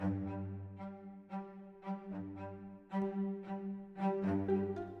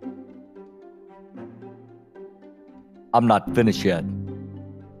I'm not finished yet.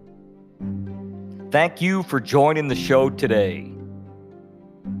 Thank you for joining the show today.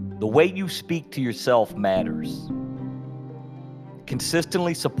 The way you speak to yourself matters.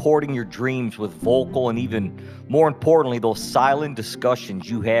 Consistently supporting your dreams with vocal and even more importantly, those silent discussions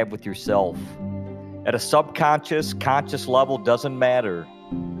you have with yourself at a subconscious, conscious level doesn't matter.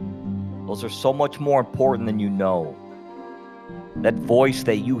 Those are so much more important than you know. That voice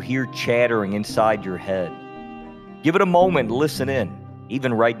that you hear chattering inside your head. Give it a moment and listen in,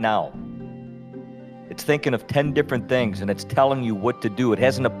 even right now. It's thinking of 10 different things and it's telling you what to do. It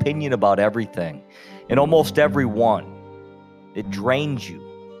has an opinion about everything and almost every one. It drains you.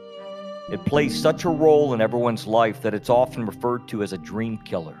 It plays such a role in everyone's life that it's often referred to as a dream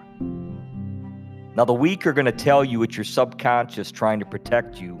killer. Now, the weak are going to tell you it's your subconscious trying to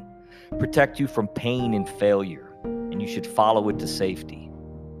protect you from pain and failure, and you should follow it to safety.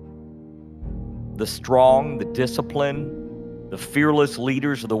 The strong, the disciplined, the fearless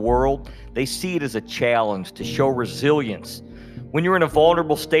leaders of the world, they see it as a challenge to show resilience when you're in a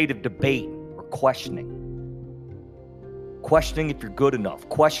vulnerable state of debate or questioning. Questioning if you're good enough.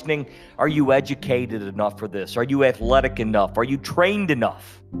 Questioning, are you educated enough for this? Are you athletic enough? Are you trained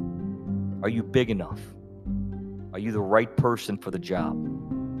enough? Are you big enough? Are you the right person for the job?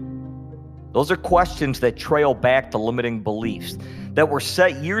 Those are questions that trail back to limiting beliefs that were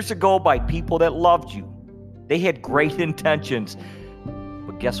set years ago by people that loved you. They had great intentions,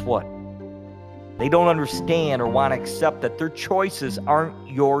 but guess what? They don't understand or want to accept that their choices aren't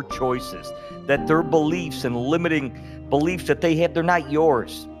your choices, that their beliefs and limiting beliefs that they have, they're not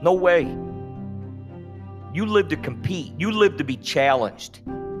yours. No way. You live to compete. You live to be challenged.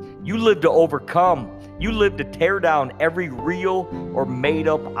 You live to overcome. You live to tear down every real or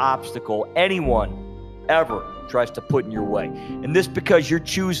made-up obstacle anyone ever tries to put in your way. And this because you're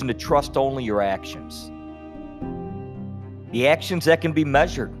choosing to trust only your actions. The actions that can be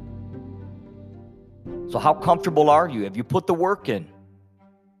measured. So how comfortable are you? Have you put the work in?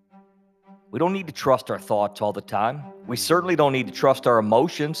 We don't need to trust our thoughts all the time. We certainly don't need to trust our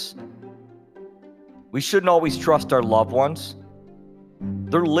emotions. We shouldn't always trust our loved ones.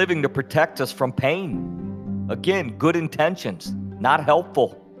 They're living to protect us from pain. Again, good intentions, not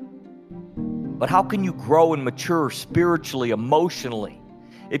helpful. But how can you grow and mature spiritually, emotionally,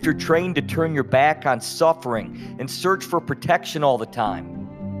 if you're trained to turn your back on suffering and search for protection all the time?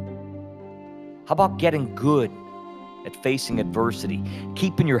 How about getting good at facing adversity,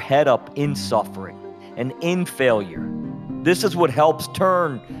 keeping your head up in suffering and in failure? This is what helps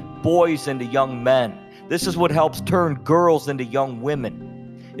turn boys into young men. This is what helps turn girls into young women.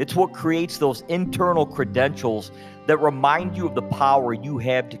 It's what creates those internal credentials that remind you of the power you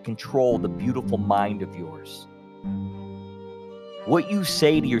have to control the beautiful mind of yours. What you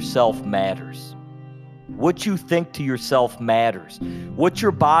say to yourself matters. What you think to yourself matters. What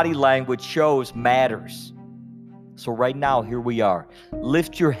your body language shows matters. So right now, here we are.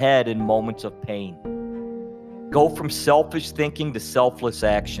 Lift your head in moments of pain. Go from selfish thinking to selfless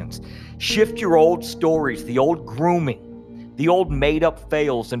actions. Shift your old stories, the old grooming, the old made-up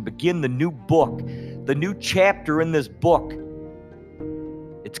fails, and begin the new book, the new chapter in this book.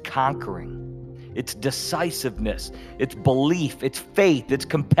 It's conquering. It's decisiveness, it's belief, it's faith, it's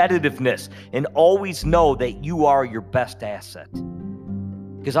competitiveness, and always know that you are your best asset.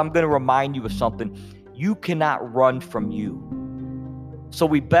 Because I'm going to remind you of something. You cannot run from you. So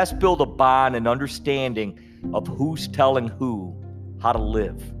we best build a bond and understanding of who's telling who how to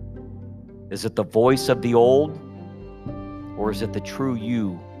live. Is it the voice of the old, or is it the true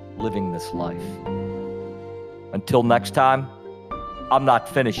you living this life? Until next time, I'm not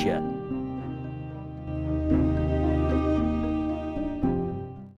finished yet.